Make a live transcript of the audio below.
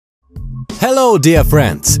Hello dear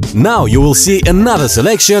friends! Now you will see another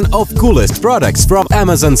selection of coolest products from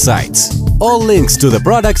Amazon sites. All links to the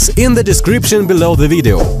products in the description below the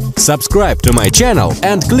video. Subscribe to my channel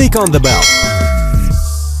and click on the bell.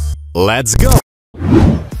 Let's go!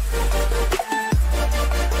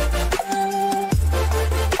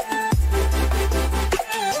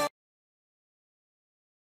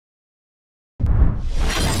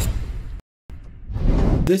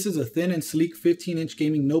 This is a thin and sleek 15-inch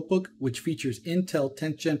gaming notebook which features Intel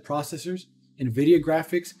 10th Gen processors, NVIDIA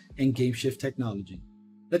graphics, and GameShift technology.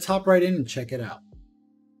 Let's hop right in and check it out.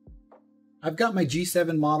 I've got my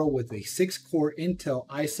G7 model with a 6-core Intel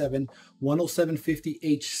i7 10750H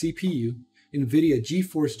CPU, NVIDIA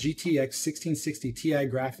GeForce GTX 1660 Ti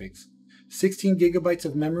graphics, 16 GB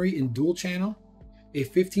of memory in dual channel, a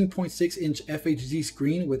 15.6-inch FHD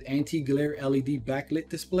screen with anti-glare LED backlit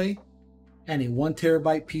display, and a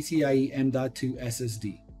 1TB PCIe M.2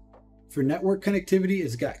 SSD. For network connectivity,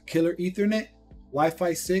 it's got killer Ethernet,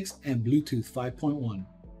 Wi-Fi 6, and Bluetooth 5.1.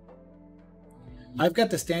 I've got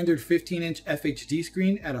the standard 15-inch FHD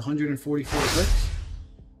screen at 144Hz,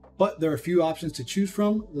 but there are a few options to choose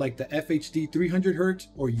from, like the FHD 300Hz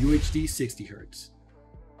or UHD 60Hz.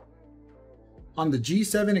 On the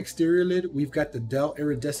G7 exterior lid, we've got the Dell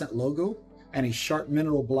iridescent logo and a sharp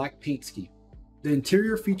mineral black paint scheme. The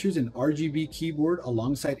interior features an RGB keyboard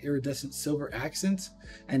alongside iridescent silver accents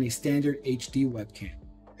and a standard HD webcam.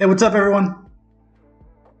 Hey, what's up everyone?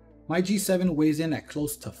 My G7 weighs in at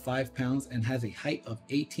close to 5 pounds and has a height of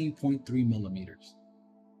 18.3 millimeters.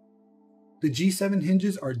 The G7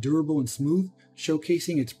 hinges are durable and smooth,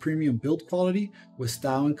 showcasing its premium build quality with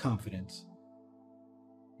style and confidence.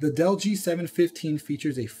 The Dell G7 15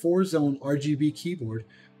 features a 4-zone RGB keyboard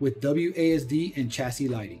with WASD and chassis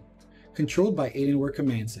lighting, controlled by Alienware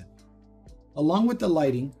Command Center. Along with the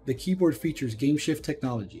lighting, the keyboard features GameShift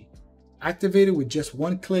technology. Activated with just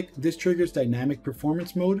one click, this triggers dynamic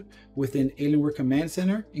performance mode within Alienware Command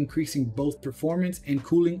Center, increasing both performance and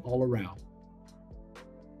cooling all around.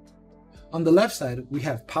 On the left side, we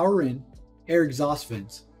have power in, air exhaust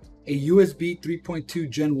vents, a USB 3.2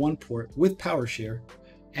 Gen 1 port with power share,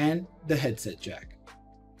 and the headset jack.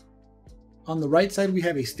 On the right side, we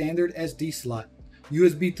have a standard SD slot,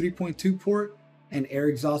 USB 3.2 port, and air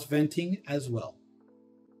exhaust venting as well.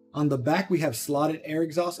 On the back, we have slotted air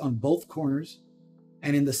exhaust on both corners,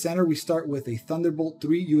 and in the center we start with a Thunderbolt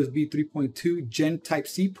 3 USB 3.2 Gen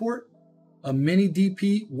Type-C port, a Mini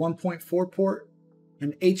DP 1.4 port,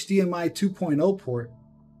 an HDMI 2.0 port,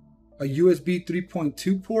 a USB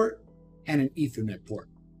 3.2 port, and an Ethernet port.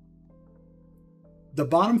 The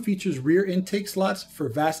bottom features rear intake slots for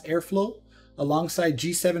vast airflow alongside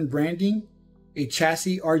G7 branding, a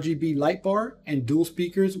chassis RGB light bar, and dual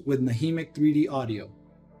speakers with Nahimic 3D audio.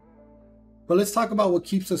 But let's talk about what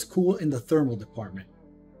keeps us cool in the thermal department.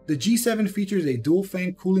 The G7 features a dual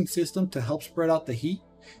fan cooling system to help spread out the heat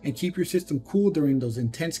and keep your system cool during those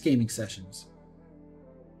intense gaming sessions.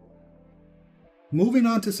 Moving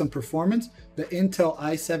on to some performance, the Intel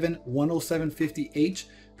i7 10750H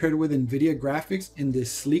paired with NVIDIA graphics in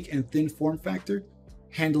this sleek and thin form factor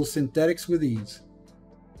handles synthetics with ease.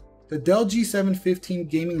 The Dell G7 15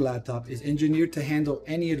 gaming laptop is engineered to handle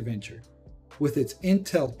any adventure. With its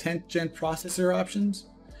Intel 10th Gen processor options,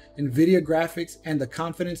 NVIDIA graphics, and the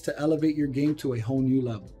confidence to elevate your game to a whole new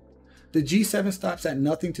level. The G7 stops at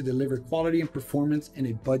nothing to deliver quality and performance in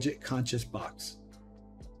a budget-conscious box.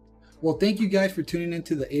 Well, thank you guys for tuning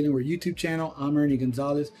into the Alienware YouTube channel. I'm Ernie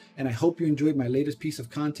Gonzalez, and I hope you enjoyed my latest piece of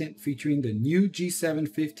content featuring the new G7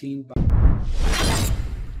 15 box.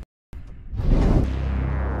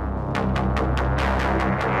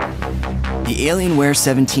 The Alienware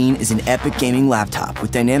 17 is an epic gaming laptop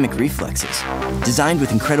with dynamic reflexes, designed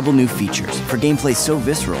with incredible new features for gameplay so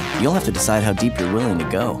visceral, you'll have to decide how deep you're willing to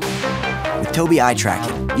go. With Tobii eye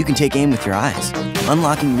tracking, you can take aim with your eyes,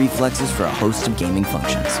 unlocking reflexes for a host of gaming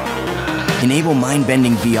functions. Enable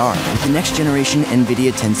mind-bending VR with the next generation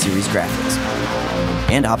NVIDIA 10 series graphics,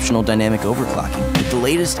 and optional dynamic overclocking with the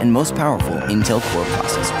latest and most powerful Intel Core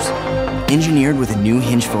processors. Engineered with a new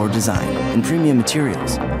hinge-forward design and premium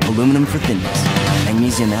materials, aluminum for thinness,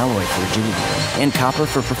 magnesium alloy for rigidity, and copper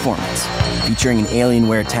for performance, featuring an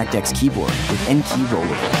Alienware TactX keyboard with N-key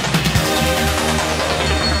rollable.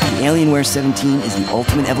 The Alienware 17 is the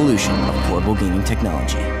ultimate evolution of portable gaming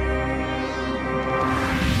technology.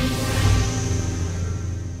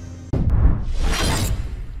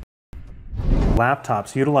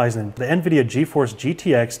 Laptops utilizing the NVIDIA GeForce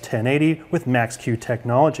GTX 1080 with Max-Q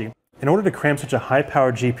technology. In order to cram such a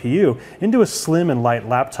high-powered GPU into a slim and light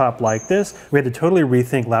laptop like this, we had to totally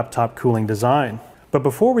rethink laptop cooling design. But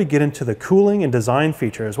before we get into the cooling and design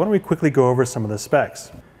features, why don't we quickly go over some of the specs.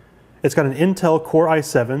 It's got an Intel Core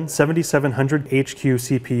i7-7700HQ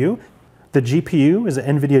CPU. The GPU is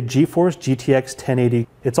an NVIDIA GeForce GTX 1080.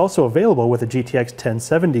 It's also available with a GTX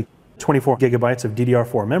 1070, 24 gigabytes of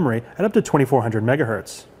DDR4 memory at up to 2400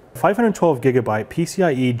 megahertz. 512 gigabyte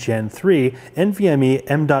PCIe Gen 3 NVMe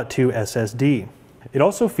M.2 SSD. It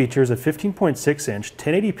also features a 15.6-inch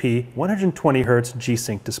 1080p 120Hz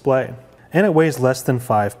G-Sync display. And it weighs less than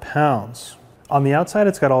 5 pounds. On the outside,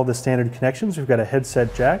 it's got all the standard connections. We've got a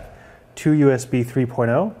headset jack, 2 USB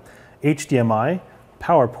 3.0, HDMI,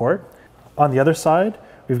 power port. On the other side,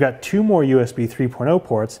 we've got 2 more USB 3.0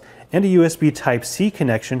 ports and a USB Type-C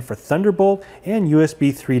connection for Thunderbolt and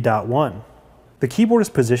USB 3.1. The keyboard is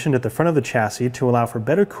positioned at the front of the chassis to allow for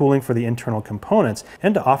better cooling for the internal components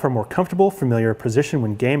and to offer more comfortable, familiar position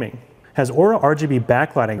when gaming. It has Aura RGB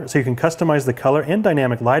backlighting, so you can customize the color and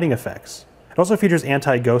dynamic lighting effects. It also features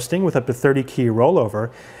anti-ghosting with up to 30 key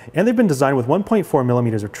rollover, and they've been designed with 1.4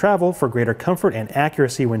 millimeters of travel for greater comfort and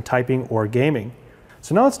accuracy when typing or gaming.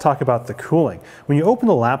 So now let's talk about the cooling. When you open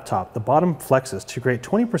the laptop, the bottom flexes to create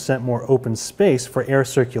 20% more open space for air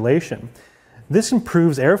circulation. This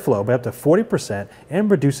improves airflow by up to 40%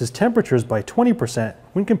 and reduces temperatures by 20%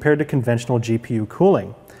 when compared to conventional GPU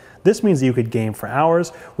cooling. This means that you could game for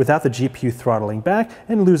hours without the GPU throttling back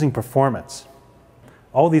and losing performance.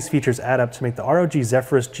 All these features add up to make the ROG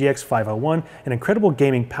Zephyrus GX501 an incredible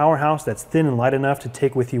gaming powerhouse that's thin and light enough to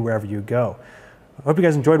take with you wherever you go. I hope you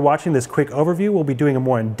guys enjoyed watching this quick overview. We'll be doing a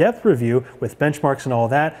more in-depth review with benchmarks and all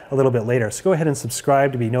that a little bit later. So go ahead and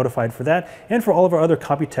subscribe to be notified for that and for all of our other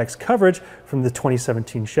Computex coverage from the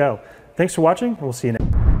 2017 show. Thanks for watching, and we'll see you next.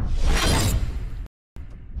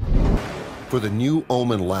 For the new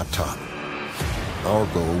Omen laptop, our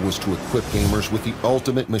goal was to equip gamers with the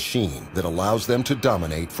ultimate machine that allows them to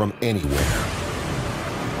dominate from anywhere.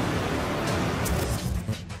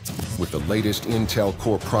 With the latest Intel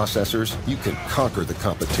Core processors, you can conquer the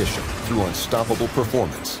competition through unstoppable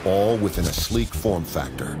performance, all within a sleek form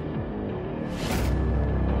factor.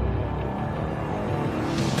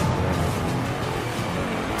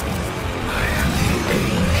 I am the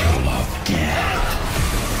angel of death.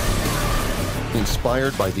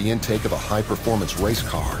 Inspired by the intake of a high-performance race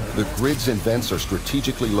car, the grids and vents are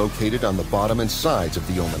strategically located on the bottom and sides of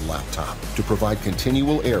the Omen laptop to provide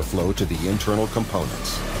continual airflow to the internal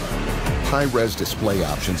components. High-res display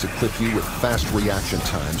options equip you with fast reaction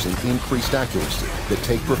times and increased accuracy that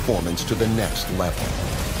take performance to the next level.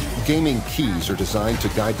 Gaming keys are designed to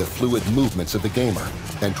guide the fluid movements of the gamer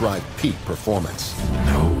and drive peak performance.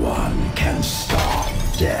 No one can stop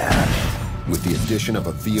death. With the addition of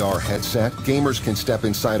a VR headset, gamers can step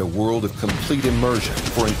inside a world of complete immersion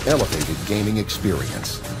for an elevated gaming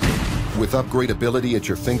experience. With upgradability at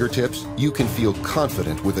your fingertips, you can feel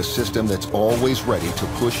confident with a system that's always ready to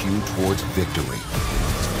push you towards victory.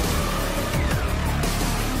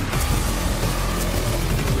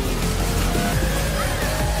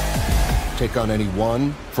 Take on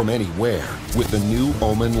anyone from anywhere with the new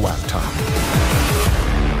Omen laptop.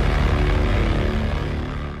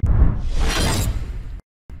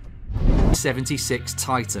 GT76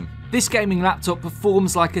 Titan. This gaming laptop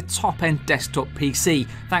performs like a top-end desktop PC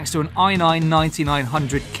thanks to an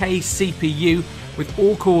i9-9900K CPU with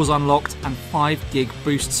all cores unlocked and 5GB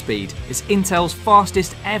boost speed. It's Intel's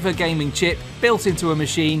fastest ever gaming chip built into a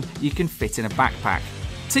machine you can fit in a backpack.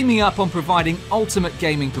 Teaming up on providing ultimate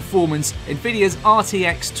gaming performance, NVIDIA's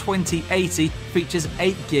RTX 2080 features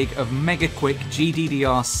 8GB of mega-quick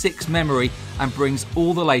GDDR6 memory and brings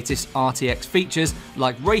all the latest RTX features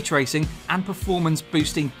like ray tracing and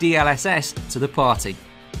performance-boosting DLSS to the party.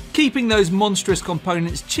 Keeping those monstrous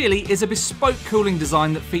components chilly is a bespoke cooling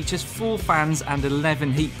design that features 4 fans and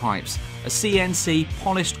 11 heat pipes. A CNC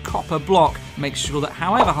polished copper block makes sure that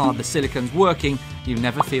however hard the silicon's working, you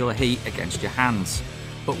never feel the heat against your hands.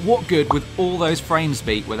 But what good would all those frames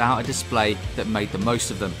be without a display that made the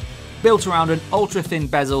most of them? Built around an ultra-thin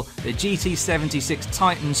bezel, the GT76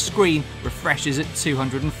 Titan screen refreshes at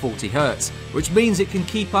 240Hz, which means it can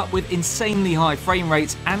keep up with insanely high frame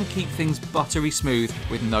rates and keep things buttery smooth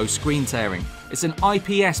with no screen tearing. It's an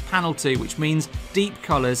IPS panel too, which means deep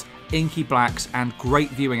colours, inky blacks and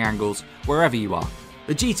great viewing angles wherever you are.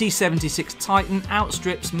 The GT76 Titan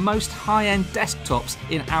outstrips most high-end desktops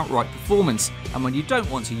in outright performance, and when you don't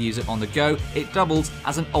want to use it on the go, it doubles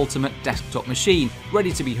as an ultimate desktop machine,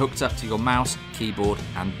 ready to be hooked up to your mouse, keyboard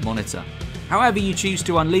and monitor. However you choose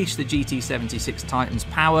to unleash the GT76 Titan's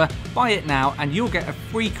power, buy it now and you'll get a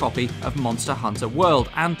free copy of Monster Hunter World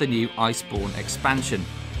and the new Iceborne expansion.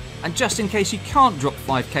 And just in case you can't drop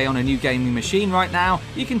 5K on a new gaming machine right now,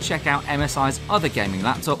 you can check out MSI's other gaming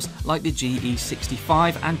laptops like the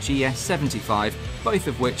GE65 and GS75, both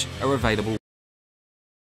of which are available